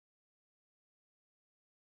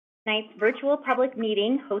Tonight's virtual public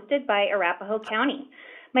meeting hosted by Arapahoe County.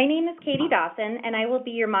 My name is Katie Dawson, and I will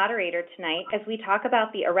be your moderator tonight as we talk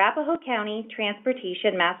about the Arapahoe County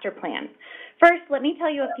Transportation Master Plan. First, let me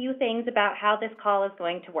tell you a few things about how this call is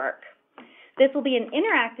going to work. This will be an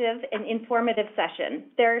interactive and informative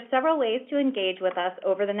session. There are several ways to engage with us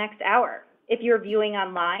over the next hour. If you're viewing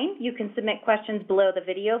online, you can submit questions below the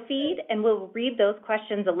video feed, and we'll read those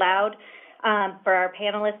questions aloud for our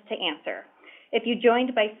panelists to answer. If you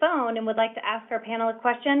joined by phone and would like to ask our panel a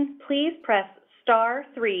question, please press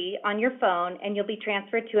 *3 on your phone and you'll be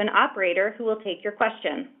transferred to an operator who will take your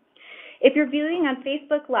question. If you're viewing on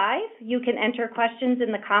Facebook Live, you can enter questions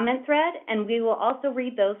in the comment thread and we will also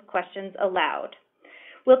read those questions aloud.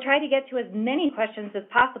 We'll try to get to as many questions as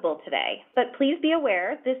possible today, but please be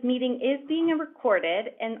aware this meeting is being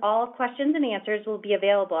recorded and all questions and answers will be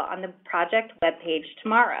available on the project webpage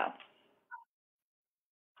tomorrow.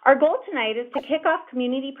 Our goal tonight is to kick off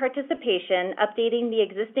community participation, updating the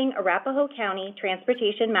existing Arapahoe County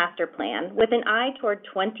Transportation Master Plan with an eye toward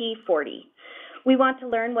 2040. We want to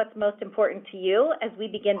learn what's most important to you as we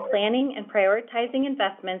begin planning and prioritizing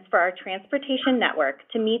investments for our transportation network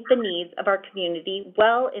to meet the needs of our community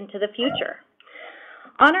well into the future.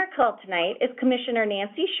 On our call tonight is Commissioner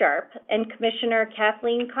Nancy Sharp and Commissioner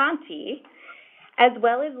Kathleen Conti, as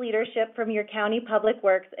well as leadership from your County Public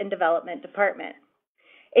Works and Development Department.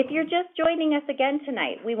 If you're just joining us again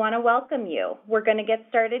tonight, we want to welcome you. We're going to get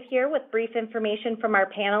started here with brief information from our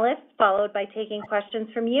panelists, followed by taking questions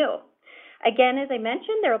from you. Again, as I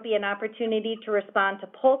mentioned, there will be an opportunity to respond to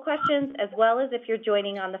poll questions as well as if you're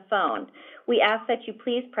joining on the phone. We ask that you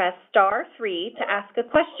please press *3 to ask a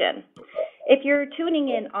question. If you're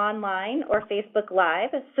tuning in online or Facebook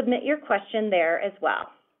Live, submit your question there as well.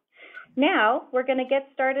 Now, we're going to get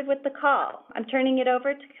started with the call. I'm turning it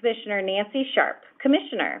over to Commissioner Nancy Sharp.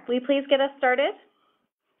 Commissioner, will you please get us started?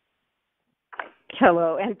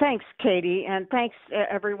 Hello, and thanks, Katie, and thanks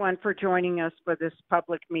everyone for joining us for this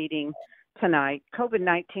public meeting tonight.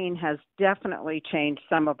 COVID-19 has definitely changed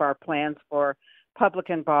some of our plans for public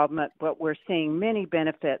involvement, but we're seeing many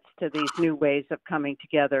benefits to these new ways of coming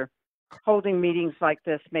together. Holding meetings like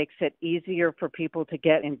this makes it easier for people to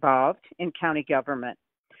get involved in county government.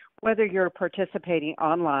 Whether you're participating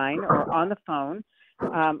online or on the phone,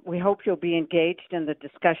 we hope you'll be engaged in the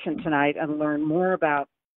discussion tonight and learn more about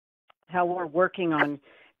how we're working on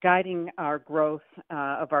guiding our growth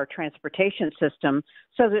of our transportation system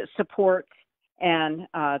so that it supports and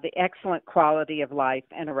the excellent quality of life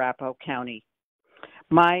in Arapahoe County.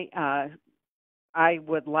 I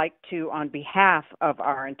would like to, on behalf of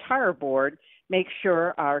our entire board, make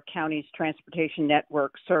sure our county's transportation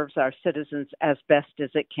network serves our citizens as best as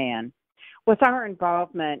it can. With our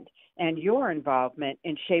involvement and your involvement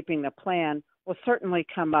in shaping the plan, we'll certainly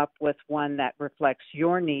come up with one that reflects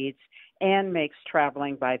your needs and makes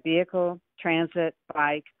traveling by vehicle, transit,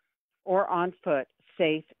 bike, or on foot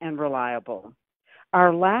safe and reliable.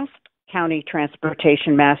 Our last county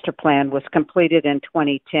transportation master plan was completed in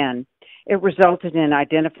 2010. It resulted in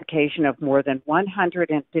identification of more than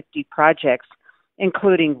 150 projects,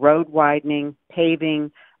 including road widening,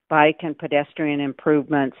 paving, bike and pedestrian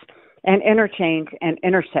improvements, and interchange and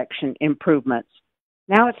intersection improvements.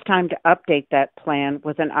 Now it's time to update that plan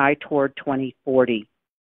with an eye toward 2040.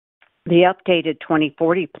 The updated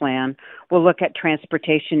 2040 plan will look at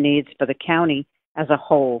transportation needs for the county as a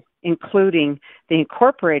whole, including the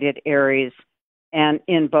incorporated areas and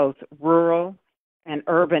in both rural and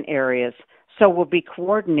urban areas. So we'll be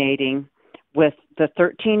coordinating with the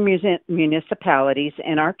 13 municipalities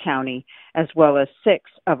in our county, as well as 6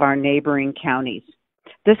 of our neighboring counties.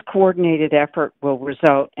 This coordinated effort will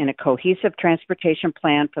result in a cohesive transportation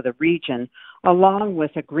plan for the region, along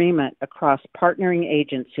with agreement across partnering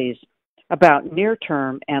agencies about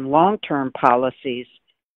near-term and long-term policies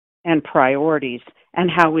and priorities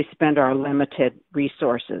and how we spend our limited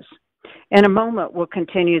resources. In a moment, we'll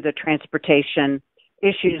continue the transportation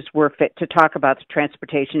issues to talk about the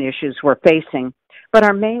transportation issues we're facing, but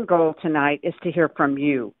our main goal tonight is to hear from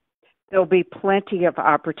you. There'll be plenty of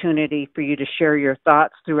opportunity for you to share your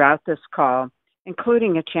thoughts throughout this call,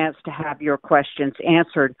 including a chance to have your questions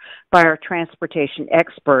answered by our transportation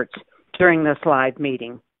experts during this live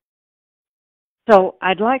meeting. So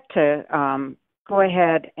I'd like to go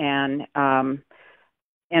ahead and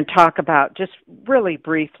talk about just really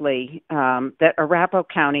briefly that Arapahoe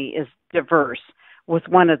County is diverse, with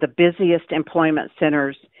one of the busiest employment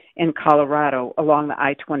centers in Colorado along the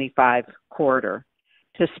I-25 corridor,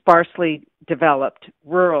 to sparsely developed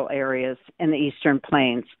rural areas in the Eastern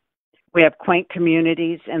Plains. We have quaint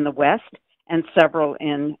communities in the West and several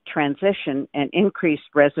in transition and increased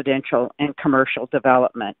residential and commercial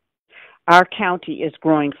development. Our county is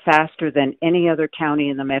growing faster than any other county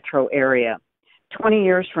in the metro area. 20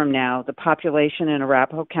 years from now, the population in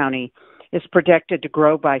Arapahoe County is projected to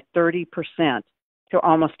grow by 30% to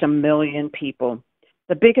almost 1 million people.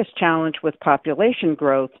 The biggest challenge with population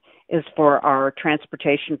growth is for our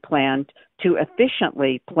transportation plan to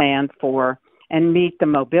efficiently plan for and meet the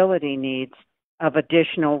mobility needs of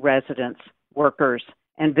additional residents, workers,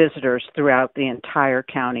 and visitors throughout the entire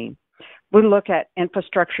county. We look at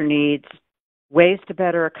infrastructure needs, ways to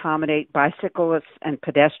better accommodate bicyclists and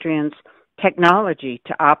pedestrians, technology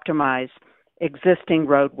to optimize existing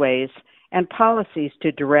roadways, and policies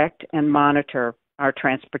to direct and monitor our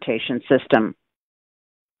transportation system.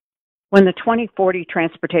 When the 2040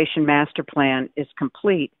 Transportation Master Plan is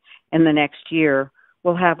complete in the next year,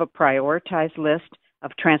 we'll have a prioritized list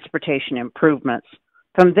of transportation improvements.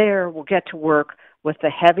 From there, we'll get to work with the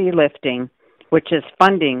heavy lifting, which is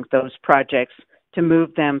funding those projects to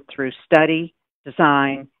move them through study,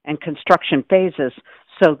 design, and construction phases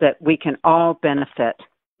so that we can all benefit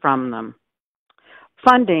from them.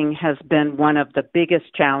 Funding has been one of the biggest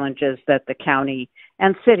challenges that the county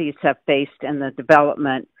and cities have faced in the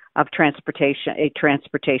development of a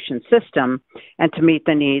transportation system, and to meet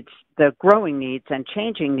the growing needs and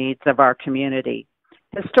changing needs of our community.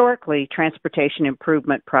 Historically, transportation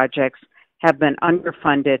improvement projects have been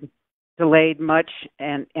underfunded, delayed much,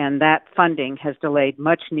 and that funding has delayed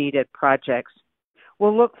much needed projects.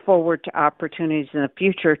 We'll look forward to opportunities in the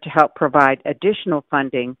future to help provide additional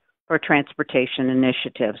funding for transportation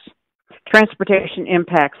initiatives. Transportation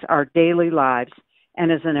impacts our daily lives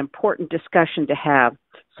and is an important discussion to have.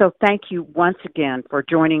 So thank you once again for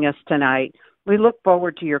joining us tonight. We look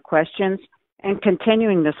forward to your questions and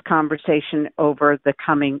continuing this conversation over the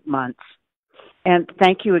coming months. And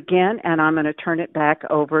thank you again, and I'm going to turn it back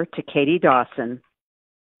over to Katie Dawson.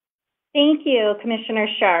 Thank you, Commissioner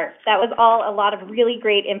Sharp. That was all a lot of really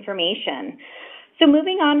great information. So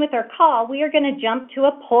moving on with our call, we are going to jump to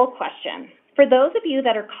a poll question. For those of you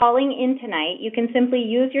that are calling in tonight, you can simply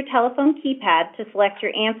use your telephone keypad to select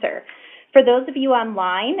your answer. For those of you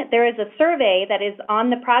online, there is a survey that is on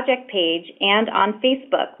the project page and on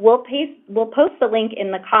Facebook. We'll post the link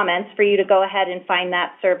in the comments for you to go ahead and find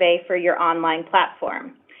that survey for your online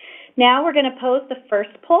platform. Now we're going to pose the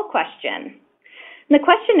first poll question. And the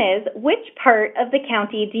question is, which part of the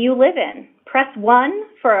county do you live in? Press 1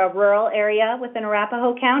 for a rural area within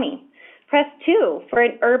Arapahoe County. Press 2 for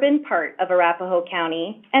an urban part of Arapahoe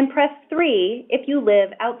County. And press 3 if you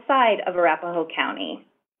live outside of Arapahoe County.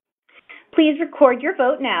 Please record your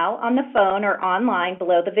vote now on the phone or online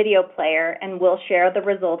below the video player, and we'll share the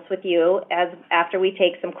results with you after we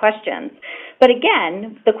take some questions. But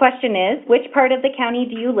again, the question is, which part of the county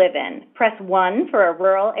do you live in? Press 1 for a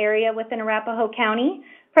rural area within Arapahoe County,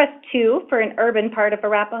 press 2 for an urban part of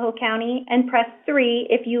Arapahoe County, and press 3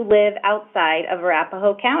 if you live outside of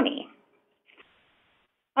Arapahoe County.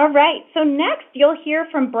 All right, so next you'll hear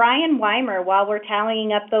from Brian Weimer while we're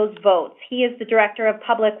tallying up those votes. He is the Director of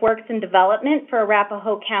Public Works and Development for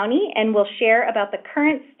Arapahoe County and will share about the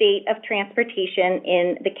current state of transportation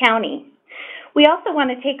in the county. We also want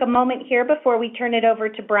to take a moment here before we turn it over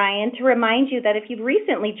to Brian to remind you that if you've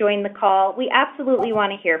recently joined the call, we absolutely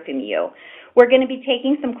want to hear from you. We're going to be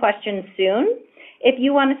taking some questions soon. If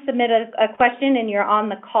you want to submit a question and you're on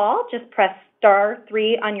the call, just press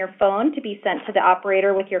 *3 on your phone to be sent to the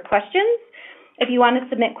operator with your questions. If you want to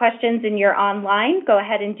submit questions and you're online, go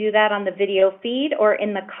ahead and do that on the video feed or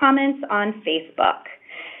in the comments on Facebook.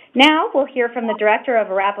 Now we'll hear from the Director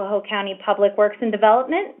of Arapahoe County Public Works and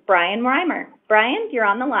Development, Brian Weimer. Brian, you're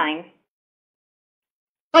on the line.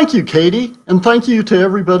 Thank you, Katie, and thank you to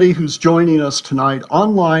everybody who's joining us tonight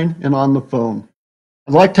online and on the phone.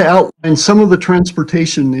 I'd like to outline some of the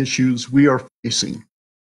transportation issues we are facing.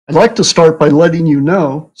 I'd like to start by letting you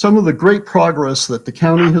know some of the great progress that the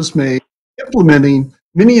county has made implementing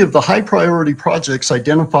many of the high priority projects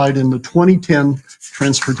identified in the 2010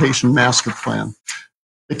 Transportation Master Plan.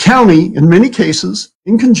 The county, in many cases,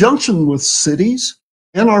 in conjunction with cities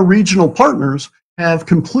and our regional partners, have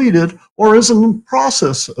completed or is in the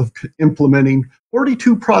process of implementing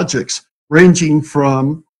 42 projects ranging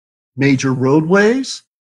from major roadways,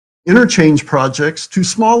 interchange projects to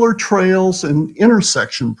smaller trails and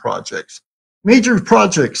intersection projects. Major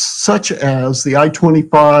projects such as the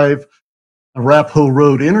I-25 Arapahoe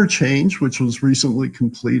Road interchange, which was recently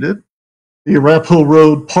completed, the Arapahoe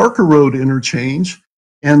Road Parker Road interchange,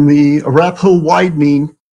 and the Arapahoe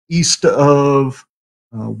widening east of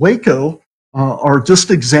Waco are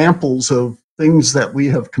just examples of things that we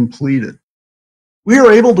have completed. We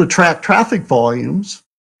are able to track traffic volumes,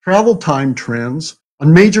 travel time trends,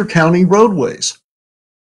 on major county roadways.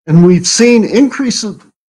 And we've seen increases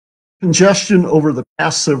in congestion over the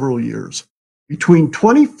past several years. Between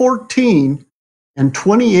 2014 and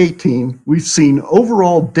 2018, we've seen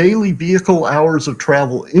overall daily vehicle hours of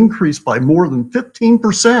travel increase by more than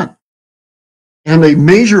 15%. And a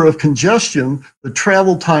measure of congestion, the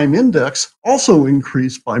travel time index, also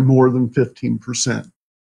increased by more than 15%.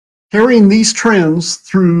 Carrying these trends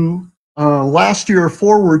through last year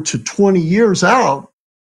forward to 20 years out,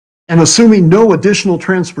 and assuming no additional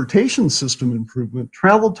transportation system improvement,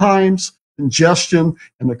 travel times, congestion,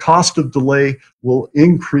 and the cost of delay will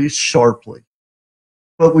increase sharply.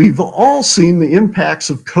 But we've all seen the impacts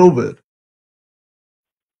of COVID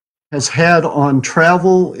has had on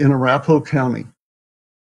travel in Arapahoe County.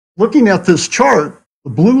 Looking at this chart,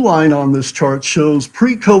 the blue line on this chart shows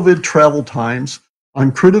pre-COVID travel times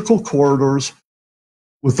on critical corridors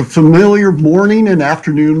with the familiar morning and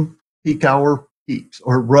afternoon peak hour peaks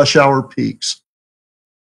or rush hour peaks.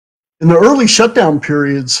 In the early shutdown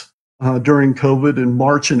periods during COVID in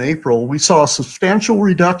March and April, we saw a substantial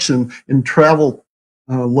reduction in travel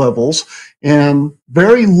levels and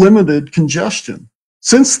very limited congestion.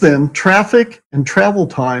 Since then, traffic and travel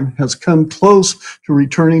time has come close to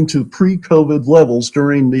returning to pre-COVID levels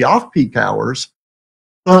during the off-peak hours,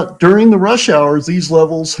 but during the rush hours, these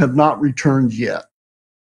levels have not returned yet.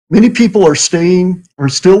 Many people are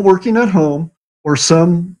still working at home, or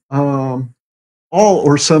some, all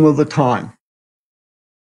or some of the time.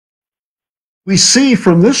 We see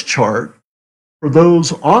from this chart, for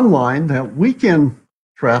those online, that weekend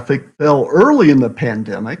traffic fell early in the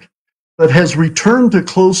pandemic, but has returned to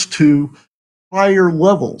close to prior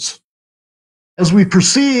levels. As we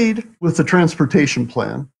proceed with the transportation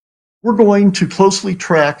plan, we're going to closely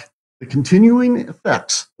track the continuing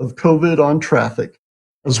effects of COVID on traffic,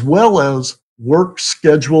 as well as work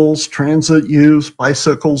schedules, transit use,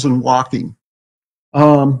 bicycles, and walking.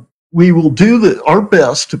 We will do our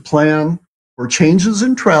best to plan for changes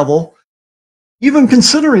in travel, even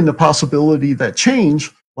considering the possibility that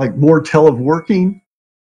change, like more teleworking,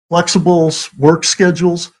 flexible work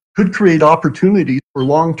schedules, could create opportunities for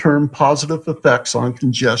long-term positive effects on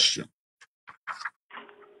congestion.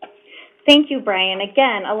 Thank you, Brian.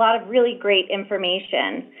 Again, a lot of really great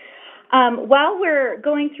information. While we're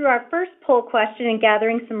going through our first poll question and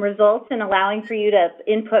gathering some results and allowing for you to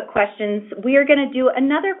input questions, we are going to do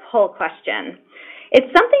another poll question.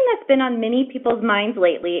 It's something that's been on many people's minds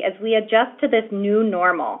lately as we adjust to this new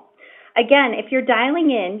normal. Again, if you're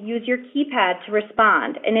dialing in, use your keypad to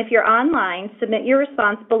respond, and if you're online, submit your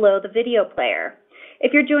response below the video player.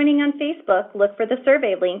 If you're joining on Facebook, look for the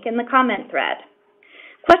survey link in the comment thread.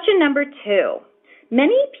 Question number 2.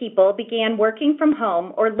 Many people began working from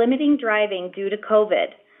home or limiting driving due to COVID.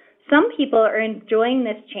 Some people are enjoying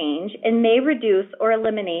this change and may reduce or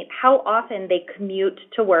eliminate how often they commute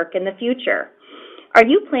to work in the future. Are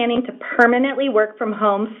you planning to permanently work from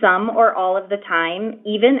home some or all of the time,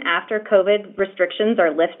 even after COVID restrictions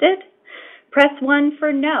are lifted? Press 1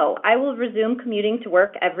 for no, I will resume commuting to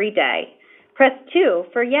work every day. Press 2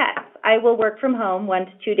 for yes, I will work from home 1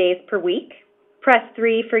 to 2 days per week. Press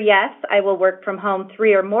 3 for yes, I will work from home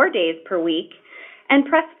 3 or more days per week. And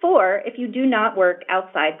press 4 if you do not work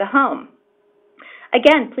outside the home.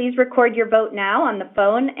 Again, please record your vote now on the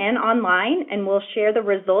phone and online, and we'll share the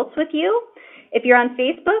results with you. If you're on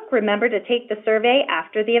Facebook, remember to take the survey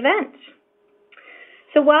after the event.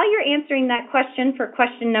 So while you're answering that question for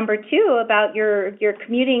question number 2 about your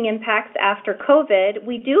commuting impacts after COVID,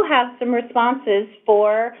 we do have some responses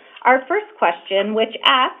for our first question, which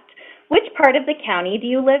asked, which part of the county do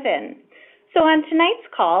you live in? So on tonight's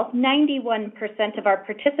call, 91% of our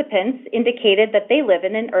participants indicated that they live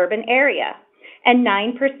in an urban area, and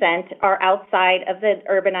 9% are outside of the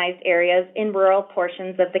urbanized areas in rural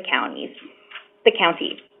portions of the county.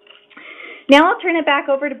 Now I'll turn it back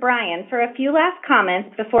over to Brian for a few last comments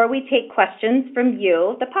before we take questions from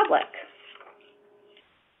you, the public.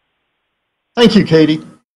 Thank you, Katie.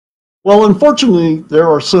 Well, unfortunately, there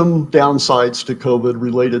are some downsides to COVID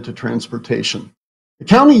related to transportation. The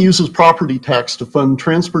county uses property tax to fund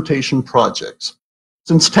transportation projects.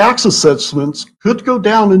 Since tax assessments could go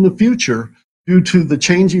down in the future due to the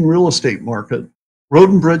changing real estate market, road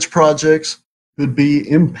and bridge projects could be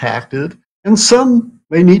impacted, and some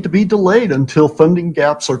may need to be delayed until funding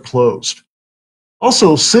gaps are closed.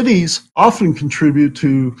 Also, cities often contribute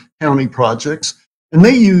to county projects, and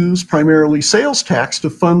they use primarily sales tax to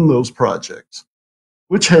fund those projects,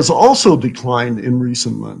 which has also declined in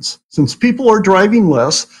recent months. Since people are driving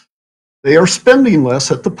less, they are spending less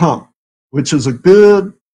at the pump, which is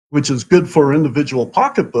good for individual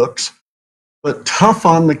pocketbooks, but tough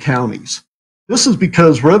on the counties. This is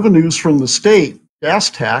because revenues from the state gas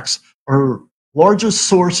tax, our largest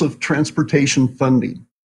source of transportation funding.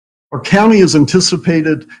 Our county has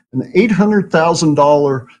anticipated an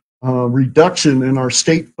 $800,000 reduction in our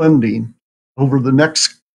state funding over the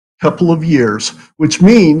next couple of years, which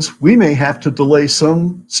means we may have to delay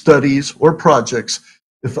some studies or projects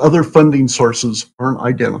if other funding sources aren't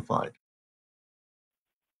identified.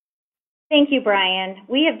 Thank you, Brian.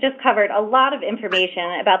 We have just covered a lot of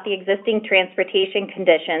information about the existing transportation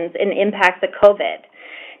conditions and impacts of COVID.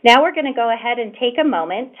 Now we're going to go ahead and take a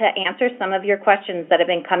moment to answer some of your questions that have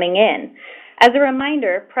been coming in. As a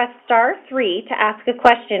reminder, press *3 to ask a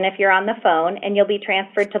question if you're on the phone, and you'll be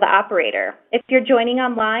transferred to the operator. If you're joining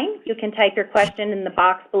online, you can type your question in the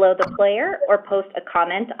box below the player or post a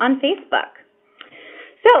comment on Facebook.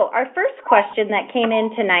 So our first question that came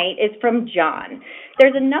in tonight is from John.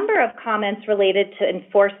 There's a number of comments related to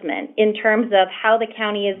enforcement in terms of how the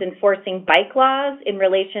county is enforcing bike laws in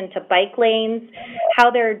relation to bike lanes,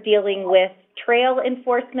 how they're dealing with trail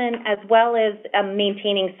enforcement, as well as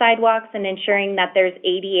maintaining sidewalks and ensuring that there's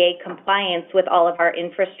ADA compliance with all of our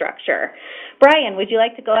infrastructure. Brian, would you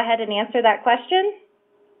like to go ahead and answer that question?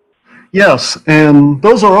 Yes, and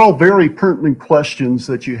those are all very pertinent questions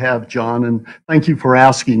that you have, John, and thank you for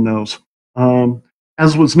asking those.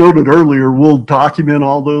 As was noted earlier, we'll document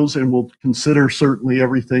all those and we'll consider certainly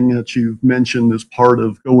everything that you've mentioned as part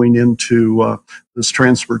of going into this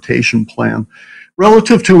transportation plan.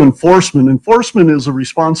 Relative to enforcement, enforcement is a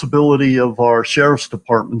responsibility of our sheriff's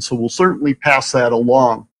department, so we'll certainly pass that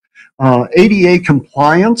along. ADA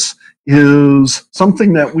compliance is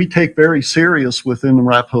something that we take very serious within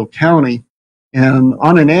Arapahoe County, and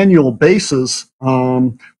on an annual basis,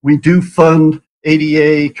 we do fund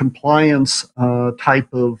ADA compliance type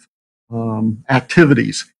of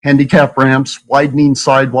activities, handicap ramps, widening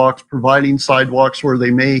sidewalks, providing sidewalks where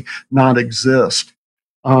they may not exist.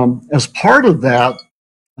 As part of that,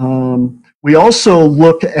 we also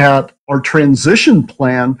look at our transition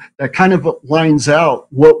plan that kind of lines out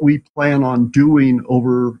what we plan on doing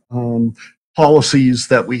over policies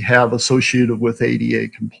that we have associated with ADA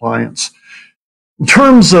compliance. In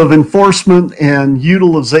terms of enforcement and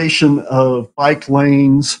utilization of bike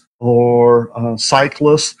lanes or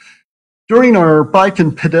cyclists, during our bike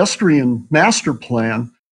and pedestrian master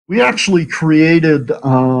plan, we actually created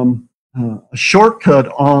a shortcut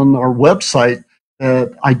on our website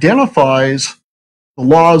that identifies the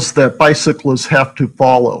laws that bicyclists have to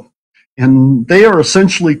follow. And they are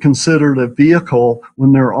essentially considered a vehicle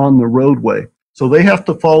when they're on the roadway. So they have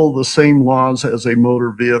to follow the same laws as a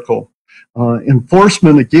motor vehicle.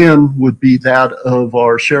 Enforcement, again, would be that of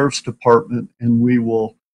our sheriff's department, and we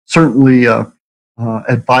will certainly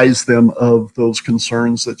advise them of those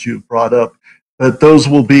concerns that you've brought up. But those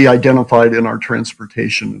will be identified in our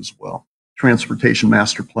transportation as well, transportation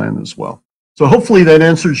master plan as well. So hopefully that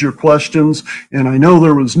answers your questions, and I know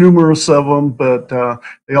there was numerous of them, but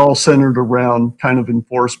they all centered around kind of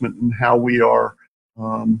enforcement and how we are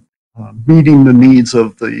meeting the needs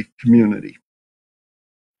of the community.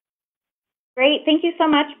 Great. Thank you so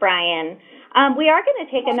much, Brian. We are going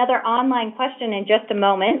to take another online question in just a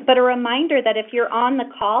moment, but a reminder that if you're on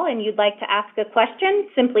the call and you'd like to ask a question,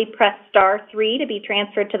 simply press *3 to be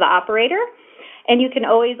transferred to the operator. And you can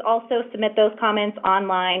always also submit those comments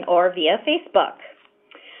online or via Facebook.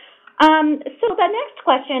 So the next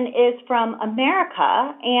question is from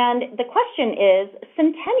America, and the question is,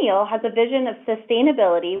 Centennial has a vision of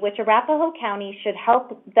sustainability which Arapahoe County should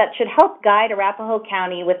help guide Arapahoe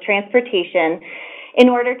County with transportation in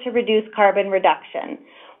order to reduce carbon reduction.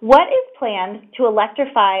 What is planned to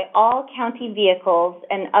electrify all county vehicles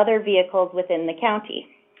and other vehicles within the county?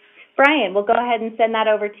 Brian, we'll go ahead and send that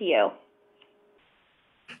over to you.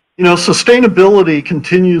 You know, sustainability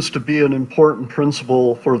continues to be an important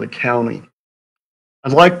principle for the county.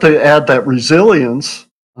 I'd like to add that resilience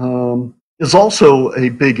is also a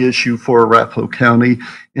big issue for Arapahoe County,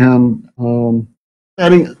 and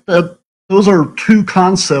those are two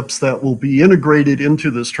concepts that will be integrated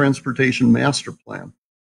into this transportation master plan.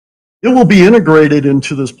 It will be integrated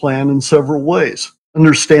into this plan in several ways: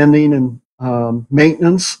 understanding and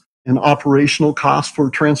maintenance and operational costs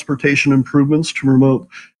for transportation improvements to promote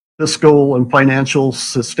fiscal and financial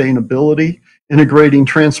sustainability, integrating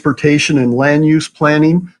transportation and land use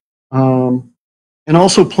planning, and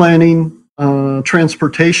also planning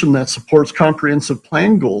transportation that supports comprehensive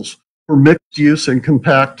plan goals for mixed use and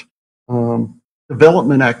compact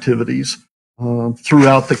development activities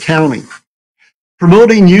throughout the county.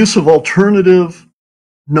 Promoting use of alternative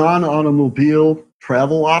non-automobile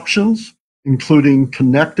travel options, including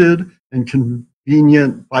connected and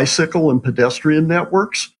convenient bicycle and pedestrian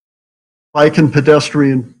networks, bike and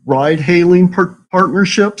pedestrian ride-hailing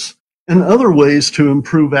partnerships, and other ways to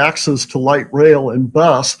improve access to light rail and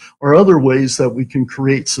bus are other ways that we can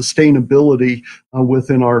create sustainability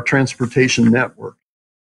within our transportation network.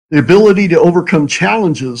 The ability to overcome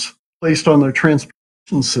challenges placed on their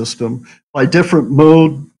transportation system by different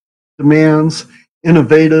mode demands,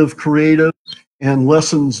 innovative, creative, and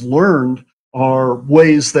lessons learned are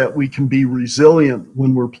ways that we can be resilient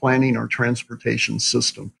when we're planning our transportation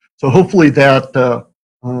system. So hopefully that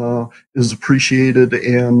is appreciated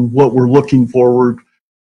and what we're looking forward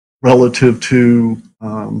relative to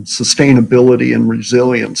sustainability and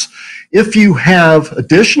resilience. If you have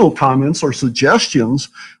additional comments or suggestions,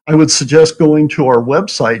 I would suggest going to our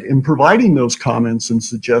website and providing those comments and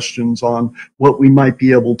suggestions on what we might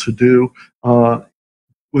be able to do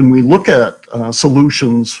when we look at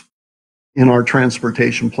solutions in our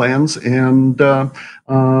transportation plans. And that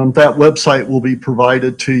website will be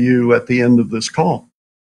provided to you at the end of this call.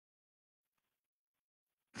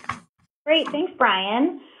 Great, thanks,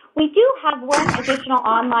 Brian. We do have one additional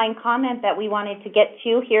online comment that we wanted to get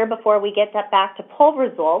to here before we get back to poll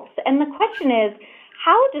results. And the question is,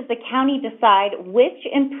 how does the county decide which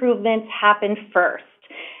improvements happen first?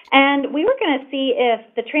 And we were going to see if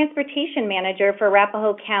the transportation manager for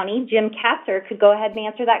Arapahoe County, Jim Katzer, could go ahead and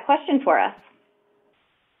answer that question for us.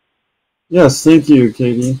 Yes, thank you,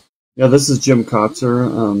 Katie. Yeah, this is Jim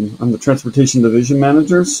Katzer. I'm the transportation division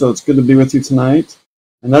manager, so it's good to be with you tonight.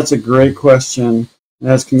 And that's a great question. And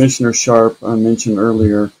as Commissioner Sharp mentioned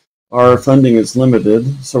earlier, our funding is limited,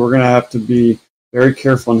 so we're going to have to be very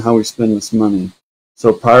careful on how we spend this money.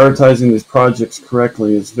 So prioritizing these projects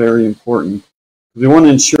correctly is very important. We want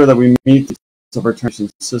to ensure that we meet the needs of our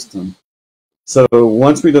transportation system. So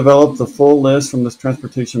once we develop the full list from this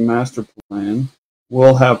transportation master plan,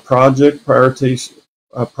 we'll have project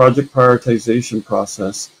prioritization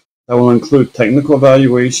process that will include technical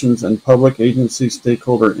evaluations and public agency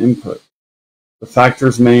stakeholder input. The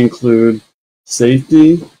factors may include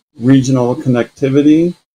safety, regional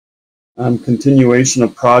connectivity, continuation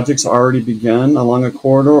of projects already begun along a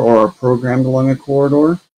corridor or are programmed along a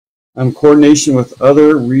corridor, coordination with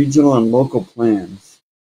other regional and local plans.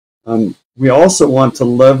 We also want to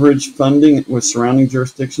leverage funding with surrounding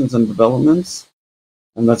jurisdictions and developments,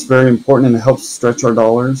 and that's very important and it helps stretch our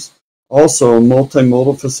dollars. Also,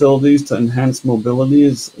 multimodal facilities to enhance mobility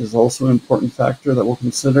is also an important factor that we'll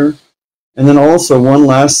consider. And then also, one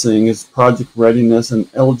last thing is project readiness and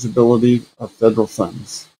eligibility of federal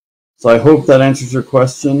funds. So I hope that answers your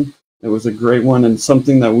question. It was a great one and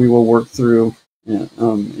something that we will work through in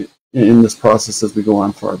this process as we go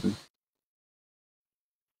on farther.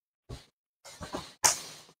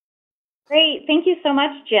 Great. Thank you so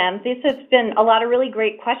much, Jim. This has been a lot of really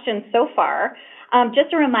great questions so far.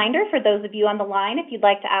 Just a reminder for those of you on the line, if you'd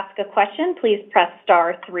like to ask a question, please press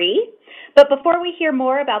 *3. But before we hear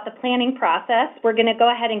more about the planning process, we're going to go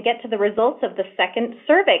ahead and get to the results of the second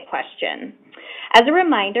survey question. As a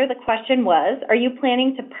reminder, the question was, are you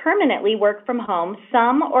planning to permanently work from home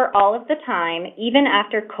some or all of the time, even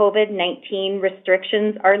after COVID-19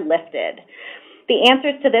 restrictions are lifted? The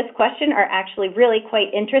answers to this question are actually really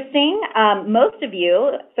quite interesting. Most of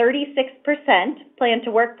you, 36%, plan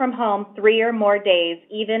to work from home 3 or more days,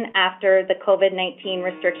 even after the COVID-19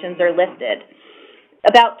 restrictions are lifted.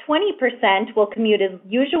 About 20% will commute as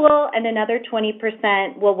usual, and another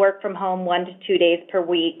 20% will work from home 1 to 2 days per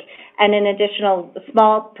week, and an additional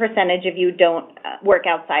small percentage of you don't work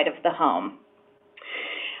outside of the home.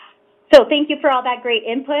 So thank you for all that great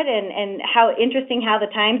input and how interesting how the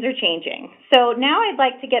times are changing. So now I'd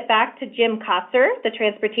like to get back to Jim Katzer, the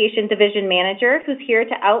Transportation Division Manager, who's here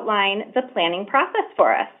to outline the planning process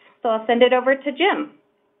for us. So I'll send it over to Jim.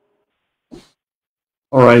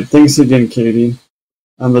 All right, thanks again, Katie.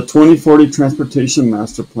 The 2040 Transportation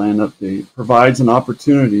Master Plan update provides an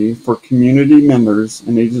opportunity for community members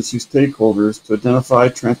and agency stakeholders to identify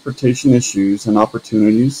transportation issues and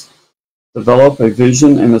opportunities, develop a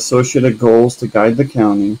vision and associated goals to guide the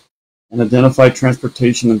county, and identify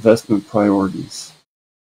transportation investment priorities.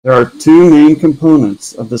 There are 2 main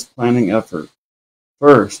components of this planning effort.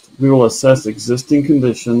 First, we will assess existing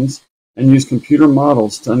conditions and use computer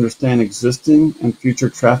models to understand existing and future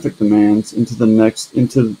traffic demands into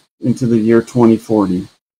the year 2040.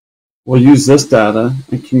 We'll use this data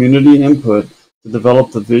and community input to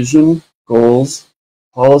develop the vision, goals,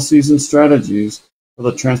 policies, and strategies for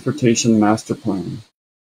the Transportation Master Plan.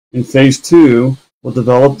 In Phase 2, we'll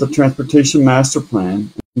develop the Transportation Master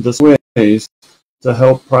Plan in this ways to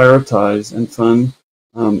help prioritize and fund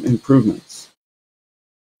improvements.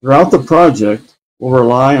 Throughout the project, we'll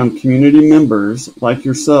rely on community members like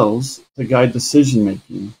yourselves to guide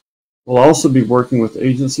decision-making. We'll also be working with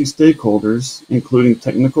agency stakeholders, including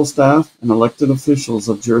technical staff and elected officials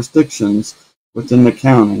of jurisdictions within the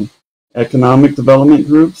county, economic development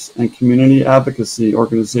groups, and community advocacy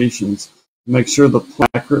organizations to make sure the plan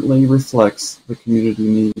accurately reflects the community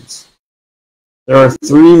needs. There are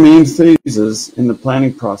three main phases in the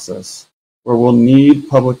planning process where we'll need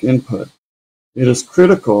public input. It is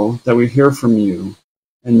critical that we hear from you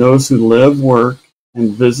and those who live, work,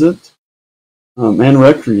 and visit and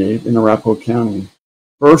recreate in Arapahoe County.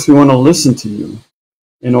 First, we want to listen to you.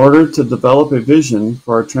 In order to develop a vision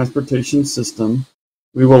for our transportation system,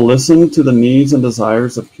 we will listen to the needs and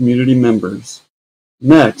desires of community members.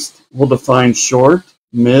 Next, we'll define short,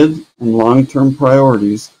 mid, and long-term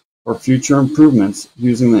priorities for future improvements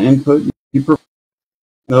using the input you provide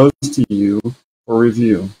those to you for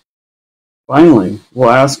review. Finally, we'll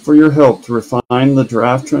ask for your help to refine the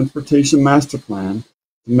draft transportation master plan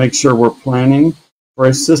to make sure we're planning for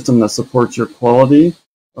a system that supports your quality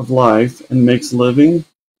of life and makes living,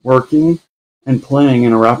 working, and playing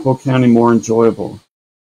in Arapahoe County more enjoyable.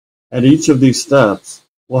 At each of these steps,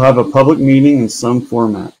 we'll have a public meeting in some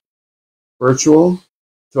format. Virtual,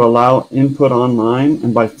 to allow input online,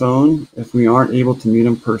 and by phone if we aren't able to meet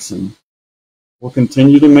in person. We'll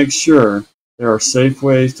continue to make sure there are safe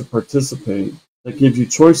ways to participate that give you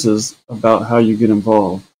choices about how you get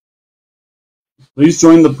involved. Please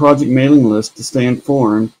join the project mailing list to stay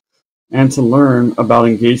informed and to learn about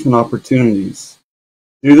engagement opportunities.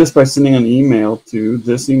 Do this by sending an email to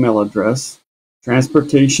this email address,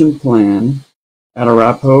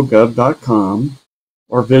 transportationplan@arapahoegov.com,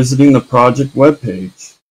 or visiting the project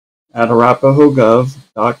webpage at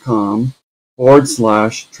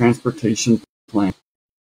arapahoegov.com/transportation plan.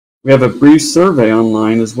 We have a brief survey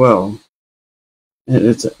online as well.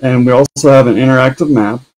 And we also have an interactive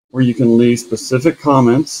map where you can leave specific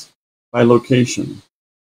comments by location.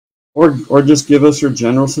 Or just give us your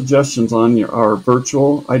general suggestions on our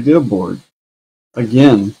virtual idea board.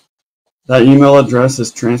 Again, that email address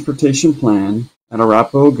is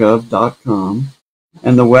transportationplan@arapahoegov.com,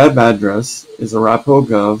 and the web address is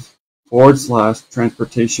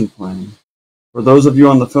arapahoegov.com/transportation plan. For those of you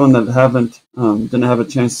on the phone that didn't have a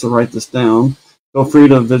chance to write this down, feel free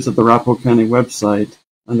to visit the Arapahoe County website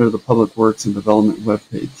under the Public Works and Development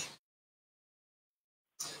webpage.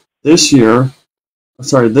 This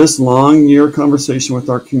long year conversation with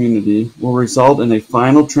our community will result in a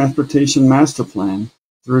final transportation master plan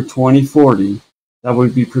through 2040 that will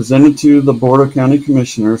be presented to the Board of County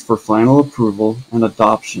Commissioners for final approval and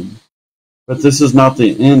adoption. But this is not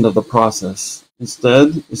the end of the process.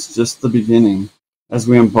 Instead, it's just the beginning as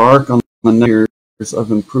we embark on the next years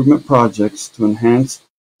of improvement projects to enhance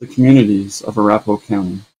the communities of Arapahoe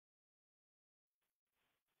County.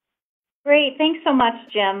 Great, thanks so much,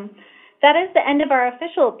 Jim. That is the end of our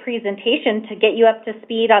official presentation to get you up to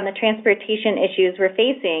speed on the transportation issues we're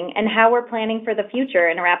facing and how we're planning for the future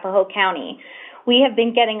in Arapahoe County. We have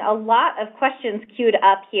been getting a lot of questions queued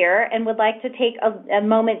up here and would like to take a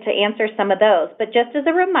moment to answer some of those. But just as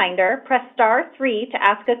a reminder, press *3 to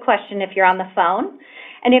ask a question if you're on the phone.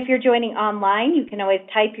 And if you're joining online, you can always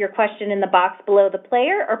type your question in the box below the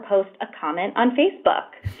player or post a comment on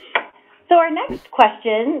Facebook. So our next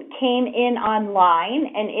question came in online,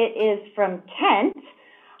 and it is from Kent.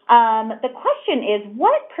 The question is,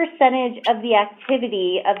 what percentage of the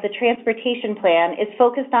activity of the transportation plan is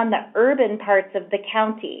focused on the urban parts of the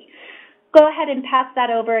county? Go ahead and pass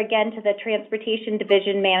that over again to the Transportation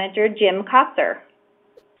Division Manager, Jim Kotzer.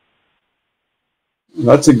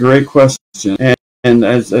 That's a great question. And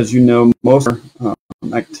as you know, most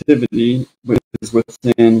activity is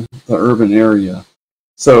within the urban area.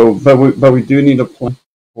 So, but we do need a plan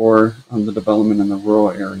for the development in the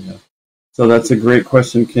rural area. So that's a great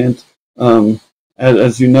question, Kent.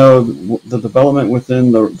 As you know, the development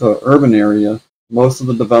within the urban area, most of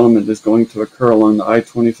the development is going to occur along the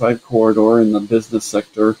I-25 corridor in the business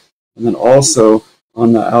sector, and then also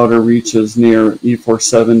on the outer reaches near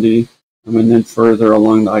E-470, and then further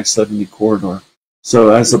along the I-70 corridor.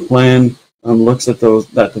 So as the plan looks at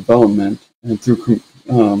that development, and through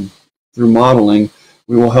modeling,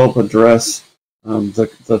 we will help address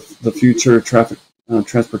the future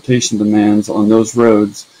transportation demands on those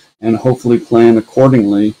roads, and hopefully plan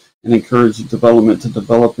accordingly and encourage development to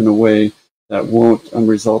develop in a way that won't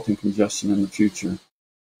result in congestion in the future.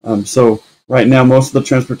 So right now, most of the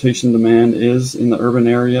transportation demand is in the urban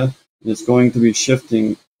area, and it's going to be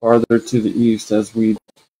shifting farther to the east as we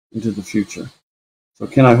into the future. So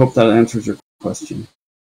Ken, I hope that answers your question.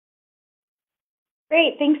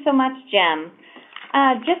 Great, thanks so much, Jim.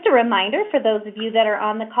 Just a reminder for those of you that are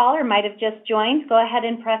on the call or might have just joined, go ahead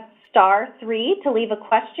and press *3 to leave a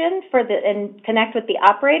question and connect with the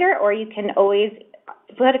operator, or you can always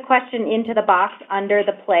put a question into the box under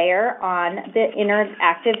the player on the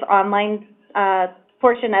interactive online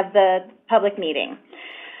portion of the public meeting.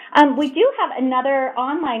 We do have another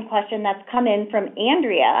online question that's come in from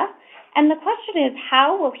Andrea, and the question is,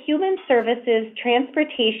 how will human services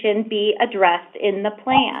transportation be addressed in the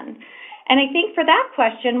plan? And I think for that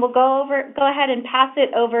question, we'll go ahead and pass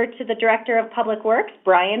it over to the Director of Public Works,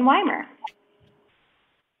 Brian Weimer.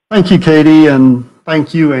 Thank you, Katie, and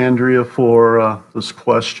thank you, Andrea, for this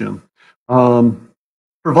question.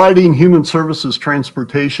 Providing human services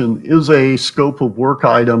transportation is a scope of work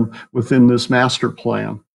item within this master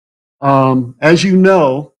plan. As you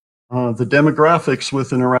know, the demographics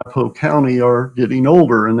within Arapahoe County are getting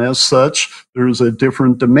older, and as such, there's a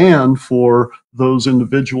different demand for those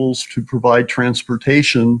individuals to provide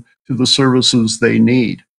transportation to the services they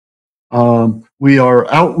need. We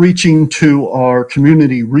are outreaching to our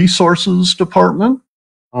Community Resources Department,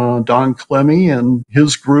 Don Clemmy and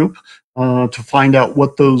his group, to find out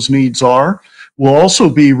what those needs are. We'll also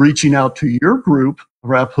be reaching out to your group,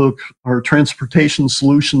 Arapahoe, or Transportation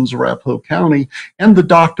Solutions Arapahoe County, and the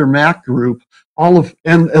Dr. Mack group,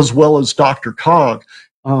 and as well as Dr. Cog.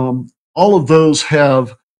 All of those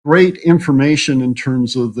have great information in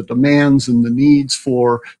terms of the demands and the needs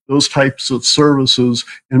for those types of services,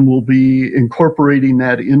 and we'll be incorporating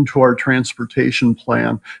that into our transportation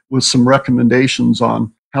plan with some recommendations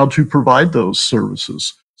on how to provide those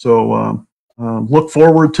services. So look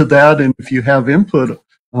forward to that, and if you have input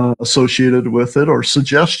associated with it or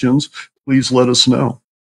suggestions, please let us know.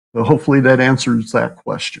 So hopefully that answers that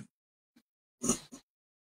question.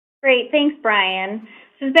 Great, thanks, Brian.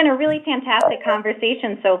 This has been a really fantastic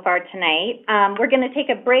conversation so far tonight. We're going to take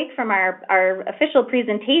a break from our official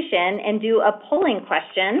presentation and do a polling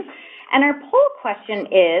question. And our poll question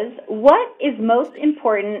is, what is most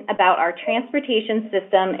important about our transportation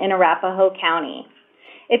system in Arapahoe County?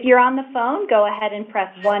 If you're on the phone, go ahead and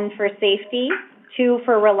press 1 for safety, 2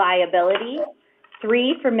 for reliability,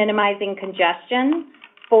 3 for minimizing congestion,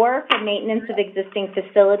 4 for maintenance of existing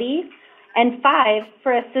facilities, and 5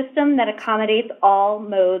 for a system that accommodates all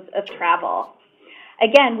modes of travel.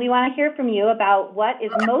 Again, we want to hear from you about what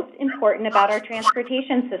is most important about our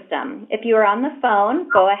transportation system. If you are on the phone,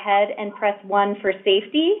 go ahead and press 1 for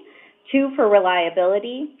safety, 2 for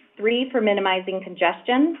reliability, 3 for minimizing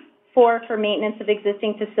congestion, 4 for maintenance of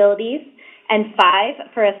existing facilities, and 5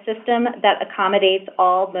 for a system that accommodates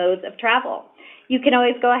all modes of travel. You can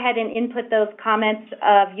always go ahead and input those comments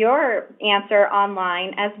of your answer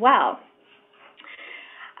online as well.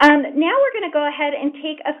 Now we're going to go ahead and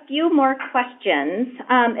take a few more questions.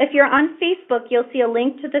 If you're on Facebook, you'll see a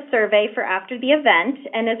link to the survey for after the event.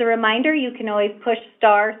 And as a reminder, you can always push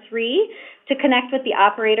 *3 to connect with the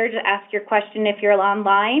operator to ask your question if you're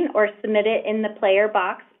online, or submit it in the player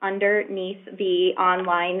box underneath the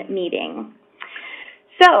online meeting.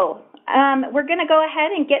 So we're going to go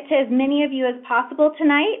ahead and get to as many of you as possible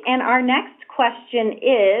tonight. And our next question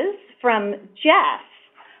is from Jeff.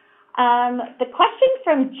 The question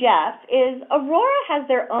from Jeff is, Aurora has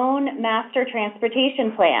their own master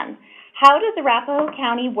transportation plan. How does Arapahoe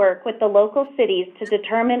County work with the local cities to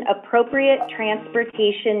determine appropriate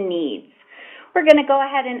transportation needs? We're going to go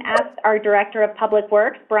ahead and ask our Director of Public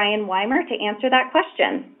Works, Brian Weimer, to answer that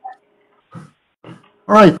question.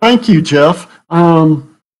 All right, thank you, Jeff.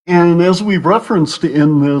 And as we referenced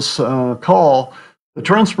in this call, the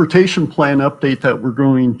transportation plan update that we're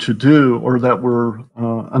going to do, or that we're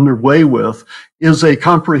underway with, is a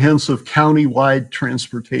comprehensive county-wide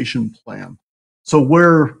transportation plan. So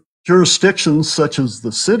where jurisdictions such as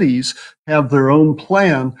the cities have their own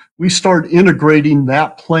plan, we start integrating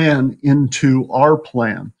that plan into our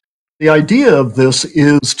plan. The idea of this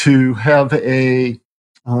is to have a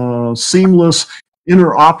seamless,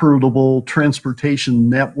 interoperable transportation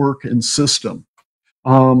network and system.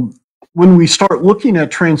 When we start looking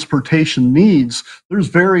at transportation needs, there's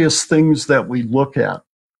various things that we look at.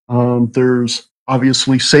 There's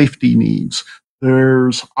obviously safety needs.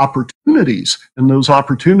 There's opportunities, and those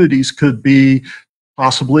opportunities could be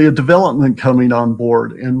possibly a development coming on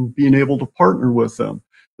board and being able to partner with them.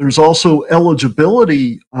 There's also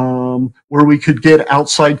eligibility, where we could get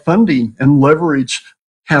outside funding and leverage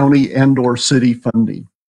county and or city funding.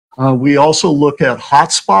 We also look at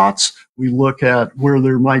hotspots. We look at where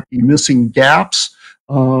there might be missing gaps.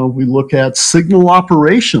 We look at signal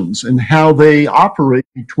operations and how they operate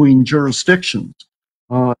between jurisdictions.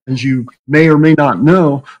 As you may or may not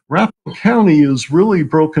know, Arapahoe County is really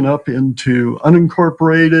broken up into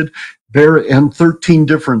unincorporated and 13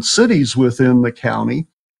 different cities within the county.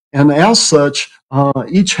 And as such,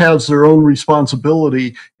 each has their own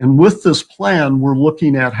responsibility. And with this plan, we're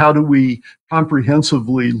looking at how do we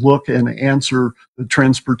comprehensively look and answer the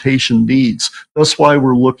transportation needs. That's why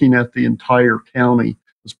we're looking at the entire county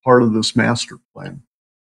as part of this master plan.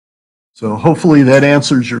 So hopefully that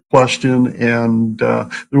answers your question, and there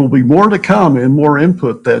will be more to come and more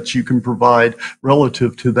input that you can provide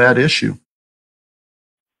relative to that issue.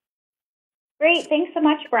 Great, thanks so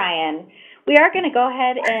much, Brian. We are going to go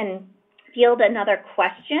ahead and field another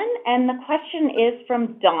question, and the question is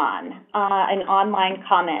from Dawn, an online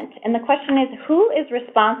comment. And the question is, who is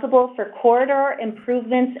responsible for corridor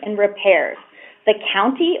improvements and repairs, the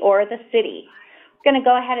county or the city? I'm going to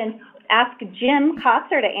go ahead and ask Jim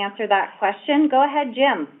Kotzer to answer that question. Go ahead,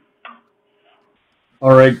 Jim.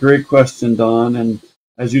 All right, great question, Dawn. And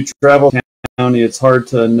as you travel county, it's hard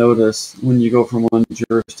to notice when you go from one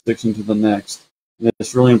jurisdiction to the next. And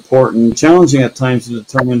it's really important, challenging at times to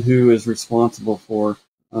determine who is responsible for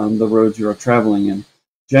the roads you are traveling in.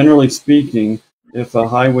 Generally speaking, if a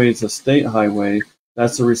highway is a state highway,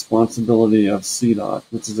 that's the responsibility of CDOT,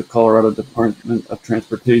 which is the Colorado Department of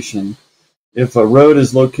Transportation. If a road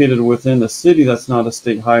is located within a city that's not a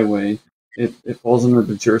state highway, it falls under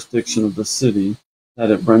the jurisdiction of the city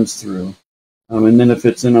that it runs through. And then if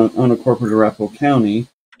it's in unincorporated Arapahoe County,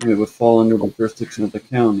 it would fall under the jurisdiction of the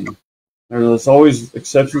county. There's always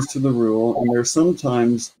exceptions to the rule, and there's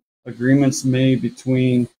sometimes agreements made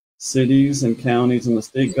between cities and counties and the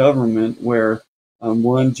state government where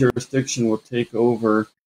one jurisdiction will take over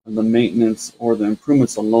the maintenance or the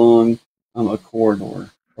improvements along a corridor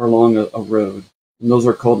or along a road. And those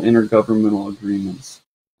are called intergovernmental agreements.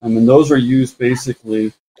 And those are used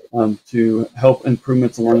basically to help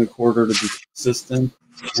improvements along the corridor to be consistent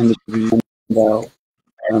and to be out.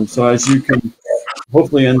 So as you can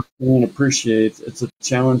hopefully understand and appreciate, it's a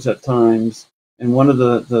challenge at times. And one of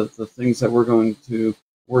the things that we're going to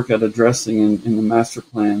work at addressing in the master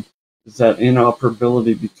plan is that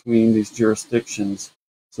interoperability between these jurisdictions.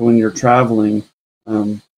 So when you're traveling,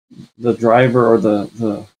 the driver or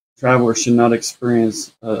the traveler should not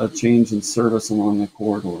experience a change in service along the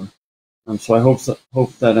corridor. So I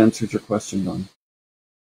hope that answers your question, Dawn.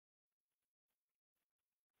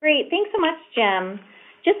 Great, thanks so much, Jim.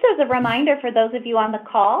 Just as a reminder for those of you on the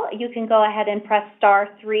call, you can go ahead and press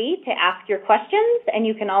 *3 to ask your questions, and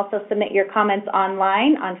you can also submit your comments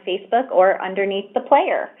online on Facebook or underneath the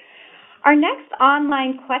player. Our next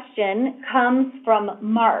online question comes from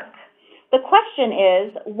Mark. The question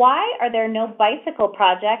is, why are there no bicycle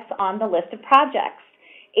projects on the list of projects?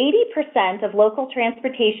 80% of local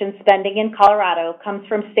transportation spending in Colorado comes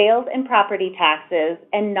from sales and property taxes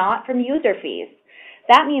and not from user fees.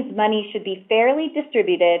 That means money should be fairly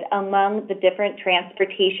distributed among the different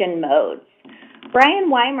transportation modes. Brian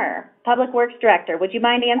Weimer, Public Works Director, would you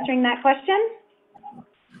mind answering that question?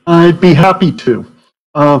 I'd be happy to.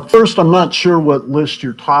 First, I'm not sure what list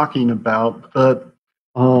you're talking about, but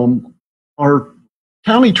our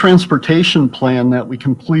county transportation plan that we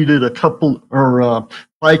completed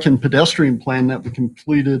bike and pedestrian plan that we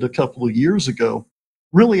completed a couple of years ago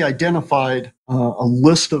really identified a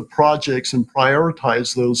list of projects and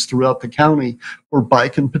prioritized those throughout the county for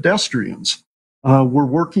bike and pedestrians. We're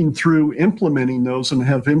working through implementing those and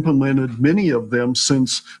have implemented many of them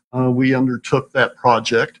since we undertook that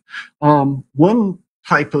project. One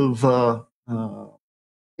type of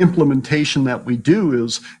implementation that we do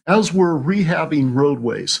is as we're rehabbing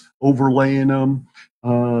roadways, overlaying them,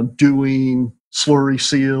 doing slurry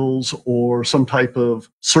seals or some type of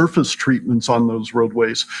surface treatments on those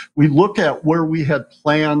roadways, we look at where we had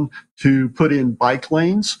planned to put in bike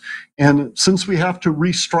lanes. And since we have to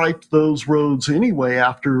restripe those roads anyway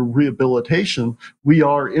after rehabilitation, we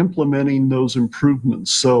are implementing those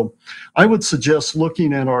improvements. So I would suggest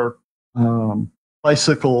looking at our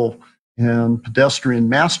bicycle and pedestrian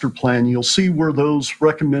master plan. You'll see where those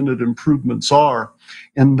recommended improvements are,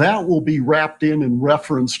 and that will be wrapped in and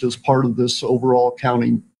referenced as part of this overall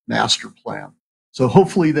county master plan. So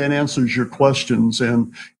hopefully that answers your questions,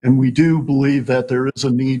 and we do believe that there is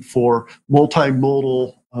a need for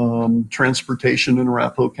multimodal transportation in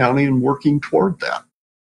Arapahoe County and working toward that.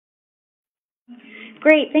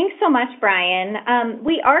 Great, thanks so much, Brian.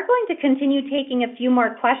 We are going to continue taking a few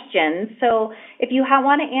more questions, so if you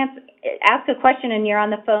want to ask a question and you're on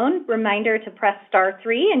the phone, reminder to press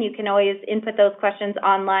 *3, and you can always input those questions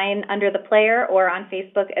online under the player or on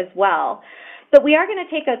Facebook as well. But we are going to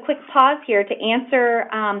take a quick pause here to answer,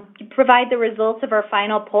 provide the results of our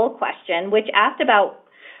final poll question, which asked about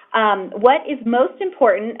what is most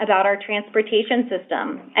important about our transportation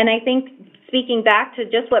system. And I think speaking back to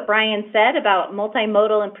just what Brian said about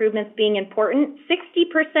multimodal improvements being important,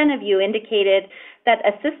 60% of you indicated that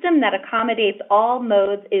a system that accommodates all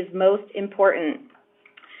modes is most important,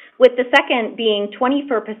 with the second being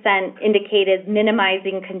 24% indicated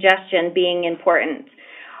minimizing congestion being important.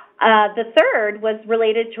 The third was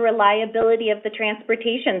related to reliability of the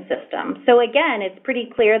transportation system. So again, it's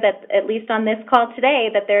pretty clear that, at least on this call today,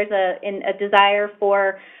 that there's a desire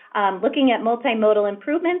for looking at multimodal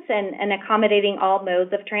improvements and accommodating all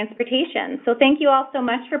modes of transportation. So thank you all so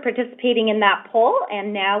much for participating in that poll,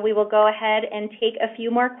 and now we will go ahead and take a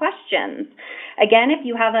few more questions. Again, if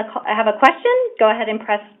you have a question, go ahead and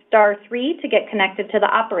press *3 to get connected to the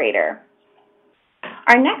operator.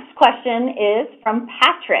 Our next question is from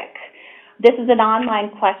Patrick. This is an online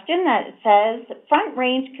question that says, Front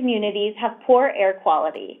Range communities have poor air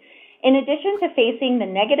quality. In addition to facing the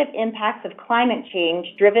negative impacts of climate change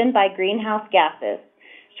driven by greenhouse gases,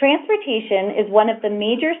 transportation is one of the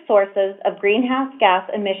major sources of greenhouse gas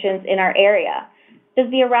emissions in our area. Does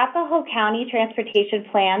the Arapahoe County Transportation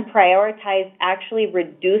Plan prioritize actually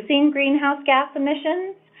reducing greenhouse gas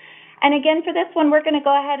emissions? And again, for this one, we're going to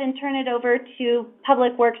go ahead and turn it over to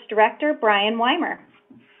Public Works Director Brian Weimer.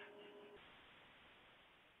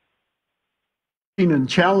 And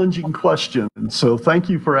challenging question, and so thank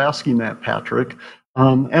you for asking that, Patrick.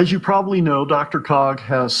 As you probably know, DRCOG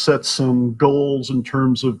has set some goals in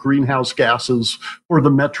terms of greenhouse gases for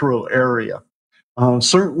the metro area.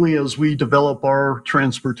 Certainly, as we develop our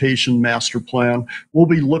transportation master plan, we'll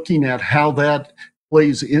be looking at how that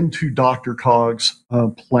plays into DRCOG's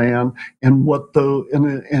plan, and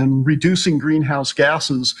and reducing greenhouse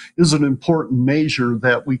gases is an important measure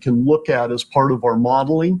that we can look at as part of our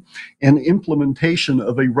modeling and implementation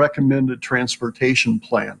of a recommended transportation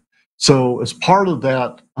plan. So as part of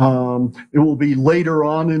that, it will be later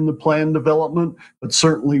on in the plan development, but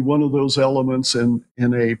certainly one of those elements in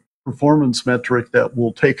a performance metric that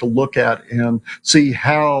we'll take a look at and see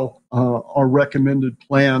how our recommended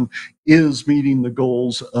plan is meeting the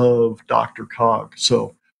goals of DRCOG.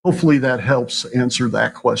 So hopefully that helps answer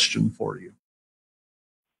that question for you.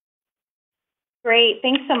 Great.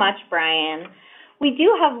 Thanks so much, Brian. We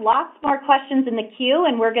do have lots more questions in the queue,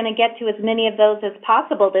 and we're going to get to as many of those as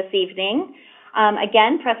possible this evening.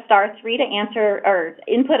 Again, press *3 to answer or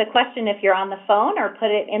input a question if you're on the phone, or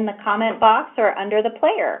put it in the comment box or under the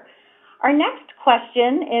player. Our next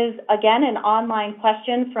question is, again, an online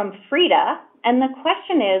question from Frida, and the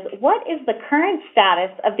question is, what is the current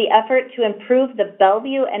status of the effort to improve the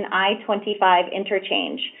Bellevue and I-25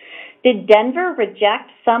 interchange? Did Denver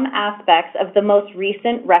reject some aspects of the most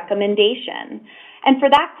recent recommendation? And for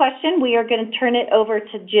that question, we are going to turn it over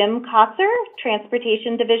to Jim Kotzer,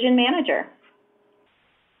 Transportation Division Manager.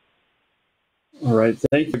 All right,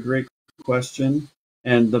 thank you. Great question.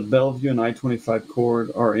 And the Bellevue and I-25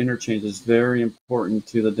 corridor, our interchange, is very important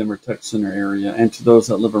to the Denver Tech Center area and to those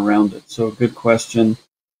that live around it. So good question.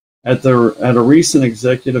 At a recent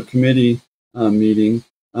executive committee meeting,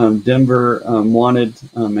 Denver wanted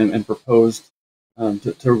and proposed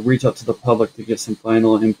to reach out to the public to get some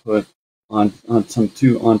final input on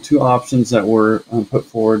two options that were put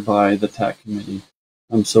forward by the TAC committee.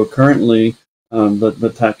 So currently,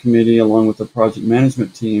 the TAC committee, along with the project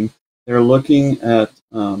management team, they're looking at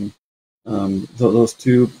those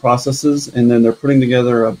two processes, and then they're putting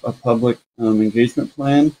together a public engagement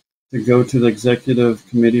plan to go to the executive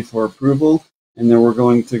committee for approval, and then we're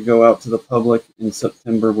going to go out to the public in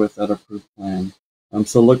September with that approved plan.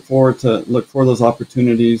 So look for those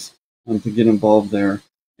opportunities to get involved there.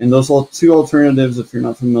 And those two alternatives, if you're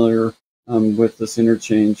not familiar with this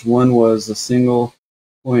interchange, one was a single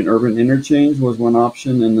point urban interchange was one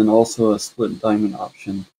option, and then also a split diamond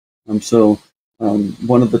option. So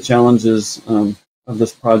one of the challenges of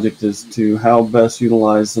this project is to how best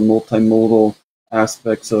utilize the multimodal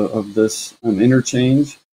aspects of this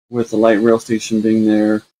interchange, with the light rail station being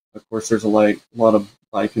there. Of course, there's a lot of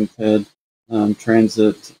bike and ped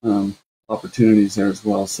transit opportunities there as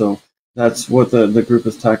well. So that's what the group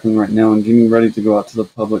is tackling right now and getting ready to go out to the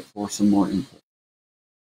public for some more input.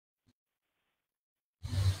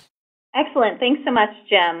 Excellent. Thanks so much,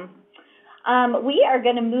 Jim. We are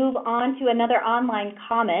going to move on to another online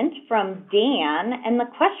comment from Dan, and the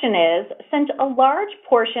question is, since a large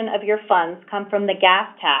portion of your funds come from the gas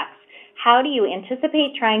tax, how do you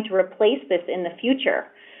anticipate trying to replace this in the future?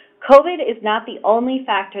 COVID is not the only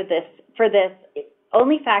factor for this.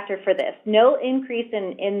 No increase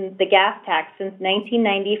in the gas tax since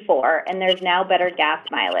 1994, and there's now better gas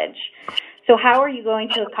mileage. So how are you going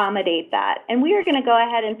to accommodate that? And we are going to go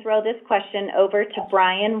ahead and throw this question over to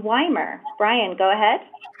Brian Weimer. Brian, go ahead.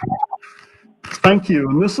 Thank you.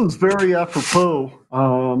 And this is very apropos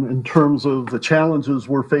in terms of the challenges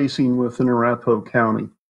we're facing within Arapahoe County.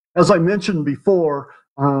 As I mentioned before,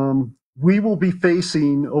 we will be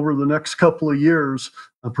facing over the next couple of years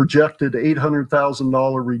a projected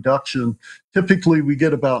 $800,000 reduction. Typically, we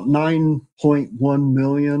get about 9.1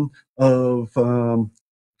 million of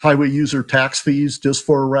highway user tax fees just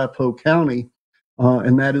for Arapahoe County,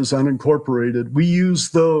 and that is unincorporated. We use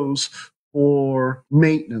those for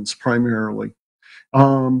maintenance primarily.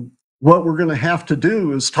 What we're going to have to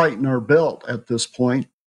do is tighten our belt at this point,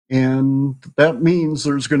 and that means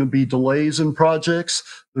there's going to be delays in projects.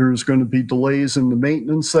 There's going to be delays in the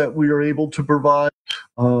maintenance that we are able to provide,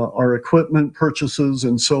 our equipment purchases,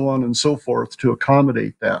 and so on and so forth to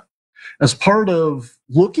accommodate that. As part of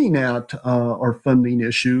looking at our funding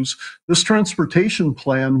issues, this transportation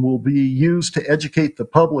plan will be used to educate the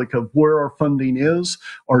public of where our funding is,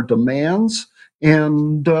 our demands,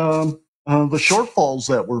 and the shortfalls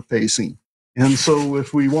that we're facing. And so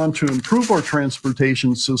if we want to improve our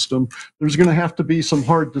transportation system, there's going to have to be some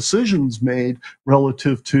hard decisions made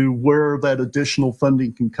relative to where that additional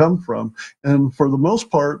funding can come from. And for the most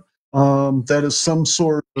part, that is some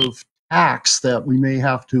sort of tax that we may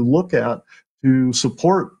have to look at to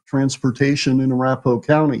support transportation in Arapahoe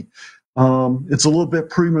County. It's a little bit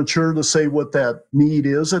premature to say what that need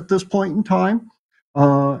is at this point in time.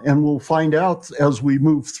 And we'll find out as we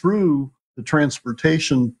move through the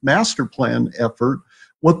transportation master plan effort,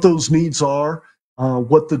 what those needs are,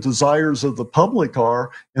 what the desires of the public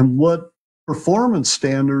are, and what performance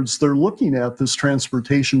standards they're looking at this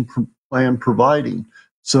transportation plan providing.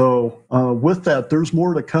 So with that, there's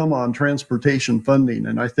more to come on transportation funding,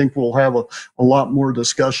 and I think we'll have a lot more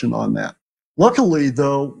discussion on that. Luckily,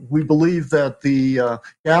 though, we believe that the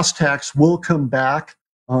gas tax will come back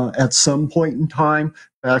at some point in time,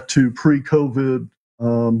 back to pre-COVID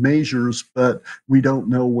measures, but we don't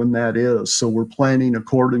know when that is. So we're planning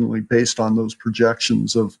accordingly based on those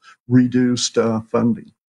projections of reduced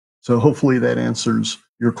funding. So hopefully that answers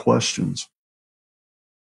your questions.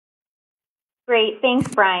 Great. Thanks,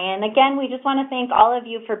 Brian. Again, we just want to thank all of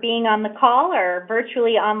you for being on the call or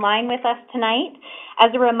virtually online with us tonight.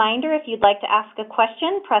 As a reminder, if you'd like to ask a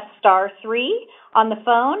question, press *3 on the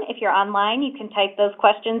phone. If you're online, you can type those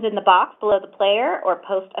questions in the box below the player or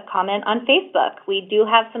post a comment on Facebook. We do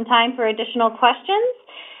have some time for additional questions.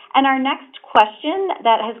 And our next question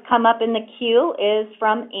that has come up in the queue is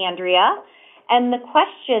from Andrea. And the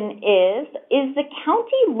question is the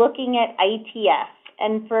county looking at ITS?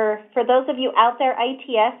 And for those of you out there,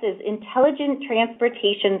 ITS is Intelligent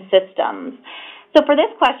Transportation Systems. So for this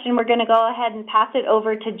question, we're going to go ahead and pass it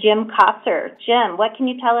over to Jim Kosser. Jim, what can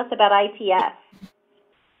you tell us about ITS?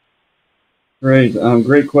 Great,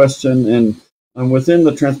 great question. And within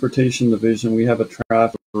the transportation division, we have a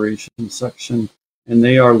traffic operations section, and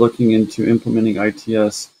they are looking into implementing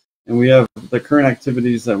ITS. And we have the current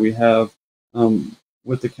activities that we have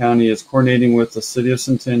with the county is coordinating with the City of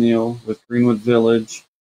Centennial, with Greenwood Village,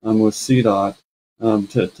 with CDOT,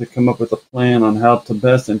 to come up with a plan on how to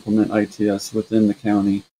best implement ITS within the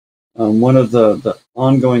county. One of the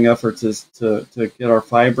ongoing efforts is to get our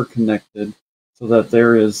fiber connected so that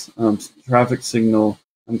there is traffic signal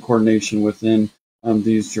coordination within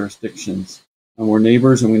these jurisdictions. We're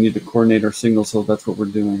neighbors and we need to coordinate our signals, so that's what we're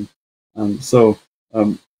doing.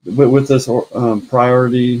 With this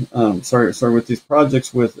priority, with these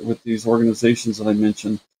projects, with these organizations that I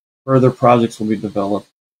mentioned, further projects will be developed,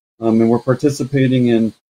 and we're participating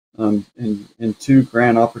in 2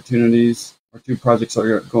 grant opportunities, or 2 projects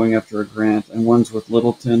are going after a grant, and one's with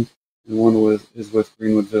Littleton, and one is with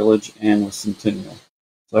Greenwood Village and with Centennial.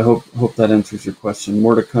 So I hope that answers your question.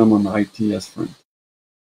 More to come on the ITS front.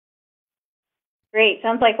 Great.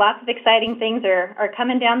 Sounds like lots of exciting things are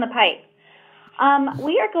coming down the pipe.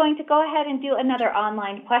 We are going to go ahead and do another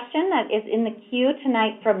online question that is in the queue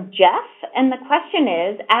tonight from Jeff. And the question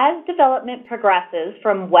is, as development progresses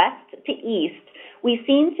from west to east, we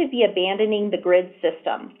seem to be abandoning the grid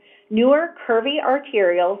system. Newer curvy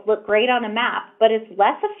arterials look great on a map, but it's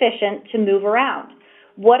less efficient to move around.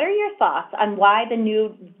 What are your thoughts on why the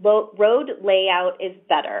new road layout is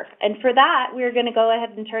better? And for that, we're going to go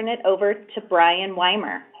ahead and turn it over to Brian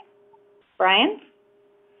Weimer. Brian?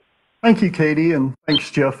 Thank you, Katie, and thanks,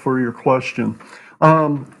 Jeff, for your question.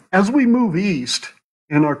 As we move east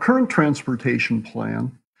in our current transportation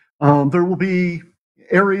plan, there will be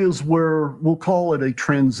areas where we'll call it a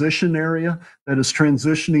transition area that is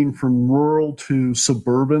transitioning from rural to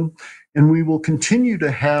suburban, and we will continue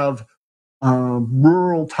to have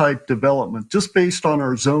rural type development just based on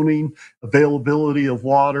our zoning, availability of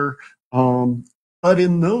water. But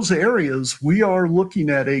in those areas, we are looking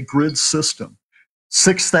at a grid system.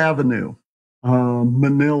 6th Avenue,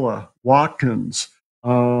 Manila, Watkins,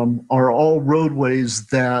 are all roadways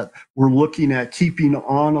that we're looking at keeping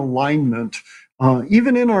on alignment.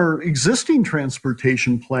 Even in our existing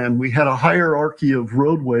transportation plan, we had a hierarchy of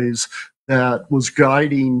roadways that was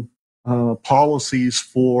guiding policies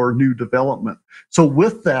for new development. So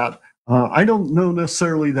with that, I don't know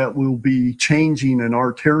necessarily that we'll be changing an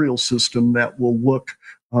arterial system that will look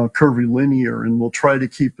curvilinear, and we'll try to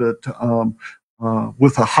keep it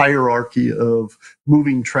with a hierarchy of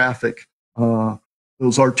moving traffic.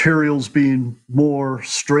 Those arterials being more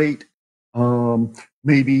straight,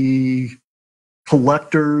 maybe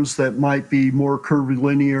collectors that might be more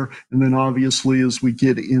curvilinear, and then obviously as we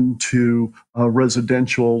get into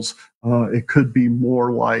residentials, it could be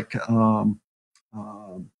more like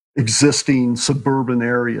existing suburban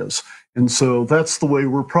areas. And so that's the way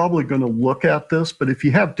we're probably going to look at this. But if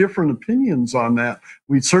you have different opinions on that,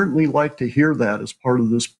 we'd certainly like to hear that as part of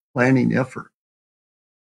this planning effort.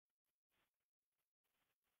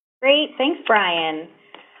 Great. Thanks, Brian.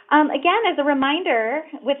 Again, as a reminder,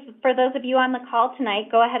 for those of you on the call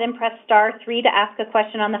tonight, go ahead and press *3 to ask a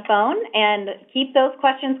question on the phone, and keep those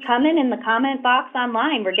questions coming in the comment box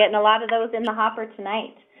online. We're getting a lot of those in the hopper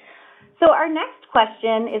tonight. So our next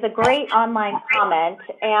question is a great online comment,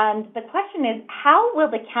 and the question is, how will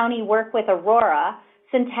the county work with Aurora,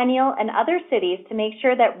 Centennial, and other cities to make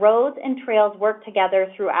sure that roads and trails work together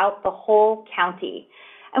throughout the whole county?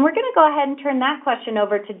 And we're going to go ahead and turn that question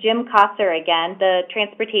over to Jim Kosser again, the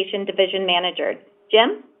Transportation Division Manager.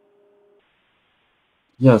 Jim?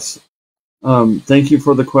 Yes. Thank you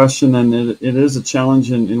for the question, and it is a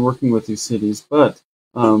challenge in working with these cities, but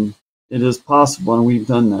it is possible, and we've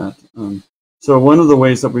done that. So one of the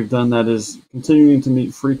ways that we've done that is continuing to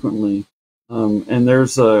meet frequently. And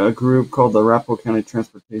there's a group called the Arapahoe County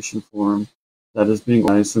Transportation Forum that is being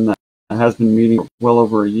organized, and that has been meeting well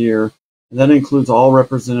over a year. And that includes all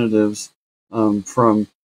representatives from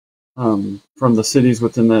the cities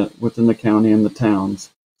within the county and the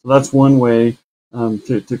towns. So that's one way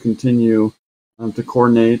to continue to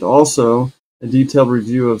coordinate. Also, a detailed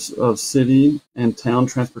review of city and town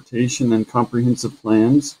transportation and comprehensive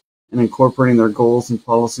plans, and incorporating their goals and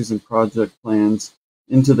policies and project plans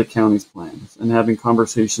into the county's plans, and having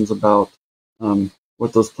conversations about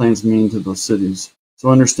what those plans mean to those cities.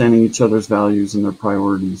 So understanding each other's values and their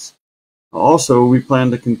priorities. Also, we plan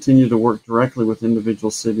to continue to work directly with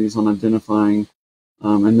individual cities on identifying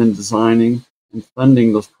and then designing and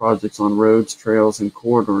funding those projects on roads, trails, and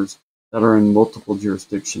corridors that are in multiple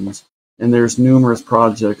jurisdictions. And there's numerous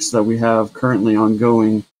projects that we have currently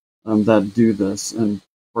ongoing that do this. And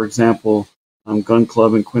for example, Gun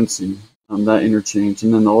Club and Quincy, that interchange,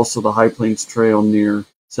 and then also the High Plains Trail near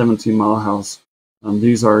 17 Mile House.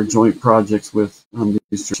 These are joint projects with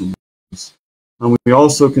these jurisdictions. We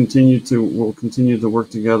also will continue to work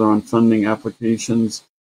together on funding applications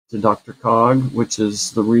to DRCOG, which is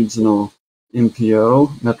the regional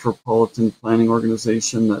MPO, Metropolitan Planning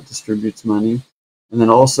Organization, that distributes money, and then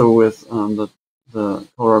also with the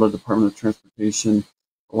Colorado Department of Transportation,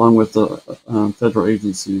 along with the federal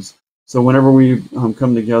agencies. So whenever we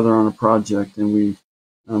come together on a project and we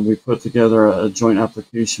put together a joint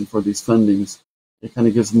application for these fundings, it kind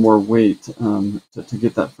of gives more weight to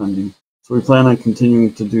get that funding. So we plan on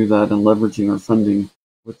continuing to do that and leveraging our funding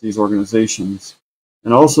with these organizations.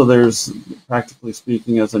 And also there's, practically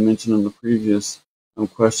speaking, as I mentioned in the previous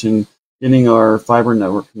question, getting our fiber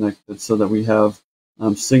network connected so that we have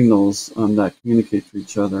signals that communicate to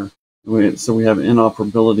each other. So we have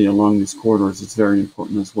interoperability along these corridors. It's very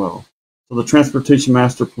important as well. So the Transportation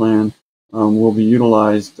Master Plan will be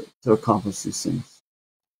utilized to accomplish these things.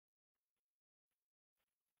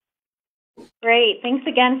 Great. Thanks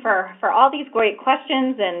again for all these great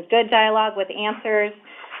questions and good dialogue with answers.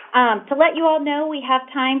 To let you all know, we have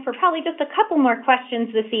time for probably just a couple more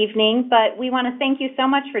questions this evening, but we want to thank you so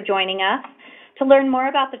much for joining us. To learn more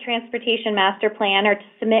about the Transportation Master Plan or to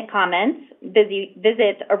submit comments,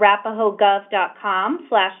 visit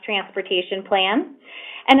arapahogov.com/transportationplan.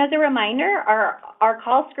 And as a reminder, our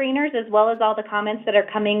call screeners, as well as all the comments that are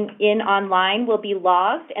coming in online, will be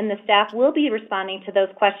logged, and the staff will be responding to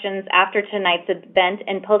those questions after tonight's event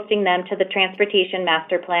and posting them to the Transportation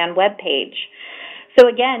Master Plan webpage. So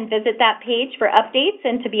again, visit that page for updates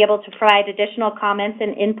and to be able to provide additional comments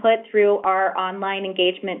and input through our online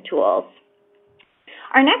engagement tools.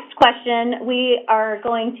 Our next question we are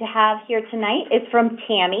going to have here tonight is from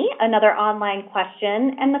Tammy, another online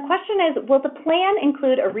question. And the question is, will the plan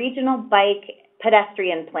include a regional bike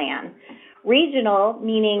pedestrian plan? Regional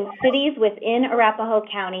meaning cities within Arapahoe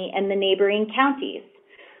County and the neighboring counties.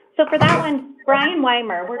 So for that one, Brian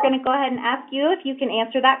Weimer, we're going to go ahead and ask you if you can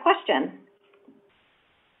answer that question.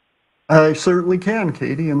 I certainly can,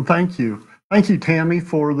 Katie, and thank you. Thank you, Tammy,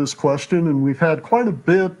 for this question. And we've had quite a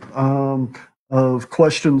bit of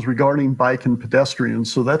questions regarding bike and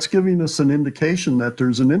pedestrians. So that's giving us an indication that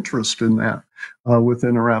there's an interest in that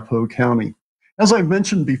within Arapahoe County. As I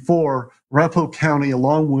mentioned before, Arapahoe County,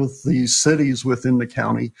 along with the cities within the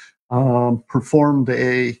county, performed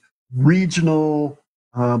a regional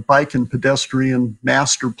bike and pedestrian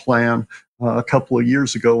master plan a couple of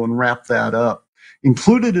years ago and wrapped that up.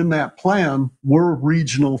 Included in that plan were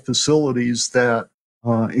regional facilities that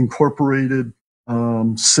incorporated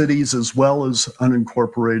cities as well as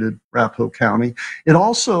unincorporated Arapahoe County. It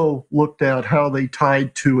also looked at how they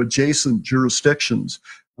tied to adjacent jurisdictions,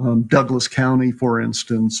 Douglas County, for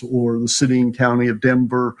instance, or the city and county of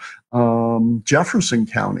Denver, Jefferson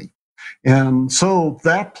County. And so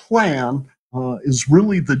that plan is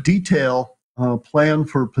really the detail plan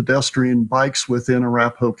for pedestrian bikes within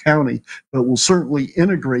Arapahoe County, but we'll certainly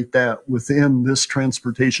integrate that within this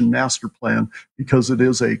transportation master plan because it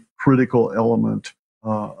is a critical element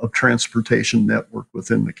of transportation network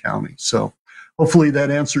within the county. So hopefully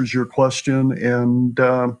that answers your question, and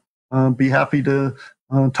be happy to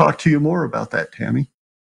talk to you more about that, Tammy.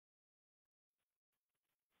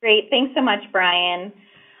 Great. Thanks so much, Brian.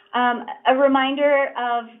 A reminder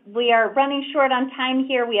of we are running short on time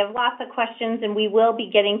here. We have lots of questions, and we will be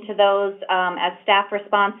getting to those as staff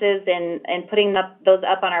responses and putting those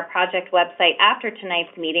up on our project website after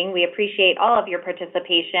tonight's meeting. We appreciate all of your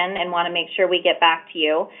participation and want to make sure we get back to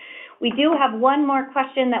you. We do have one more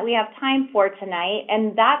question that we have time for tonight,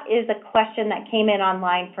 and that is a question that came in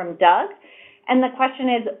online from Doug. And the question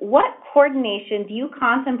is, what coordination do you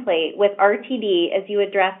contemplate with RTD as you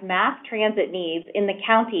address mass transit needs in the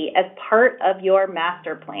county as part of your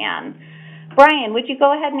master plan? Brian, would you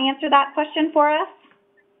go ahead and answer that question for us?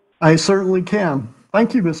 I certainly can.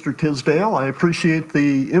 Thank you, Mr. Tisdale. I appreciate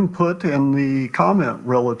the input and the comment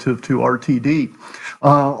relative to RTD.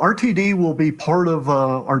 RTD will be part of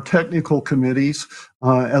our technical committees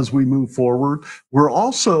as we move forward. We're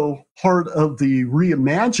also part of the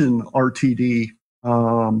Reimagine RTD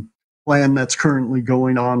plan that's currently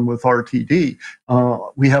going on with RTD.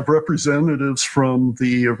 We have representatives from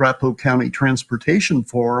the Arapahoe County Transportation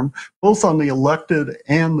Forum, both on the elected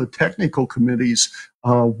and the technical committees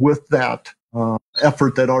with that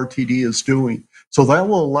effort that RTD is doing. So that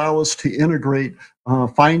will allow us to integrate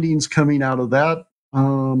findings coming out of that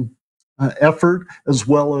effort, as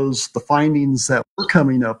well as the findings that we're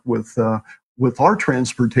coming up with our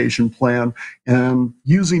transportation plan, and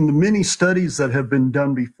using the many studies that have been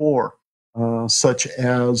done before, such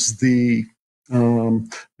as the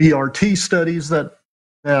BRT studies that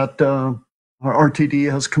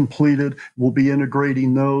RTD has completed. We'll be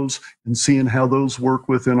integrating those and seeing how those work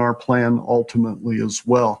within our plan ultimately as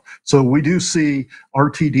well. So we do see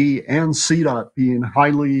RTD and CDOT being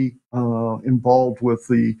highly involved with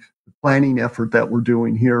the planning effort that we're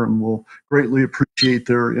doing here, and we'll greatly appreciate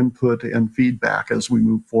their input and feedback as we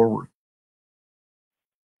move forward.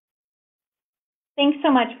 Thanks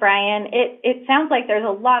so much, Brian. It sounds like there's a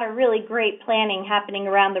lot of really great planning happening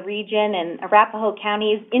around the region, and Arapahoe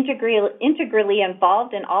County is integrally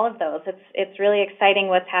involved in all of those. It's really exciting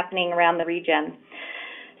what's happening around the region.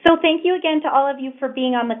 So thank you again to all of you for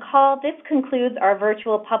being on the call. This concludes our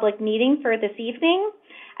virtual public meeting for this evening.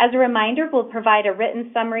 As a reminder, we'll provide a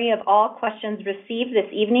written summary of all questions received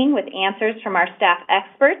this evening with answers from our staff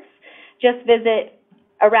experts. Just visit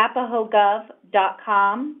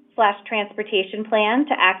arapahoegov.com/transportation plan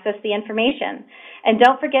to access the information. And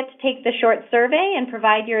don't forget to take the short survey and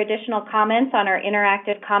provide your additional comments on our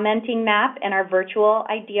interactive commenting map and our virtual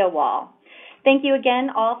idea wall. Thank you again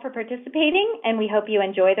all for participating, and we hope you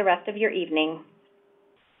enjoy the rest of your evening.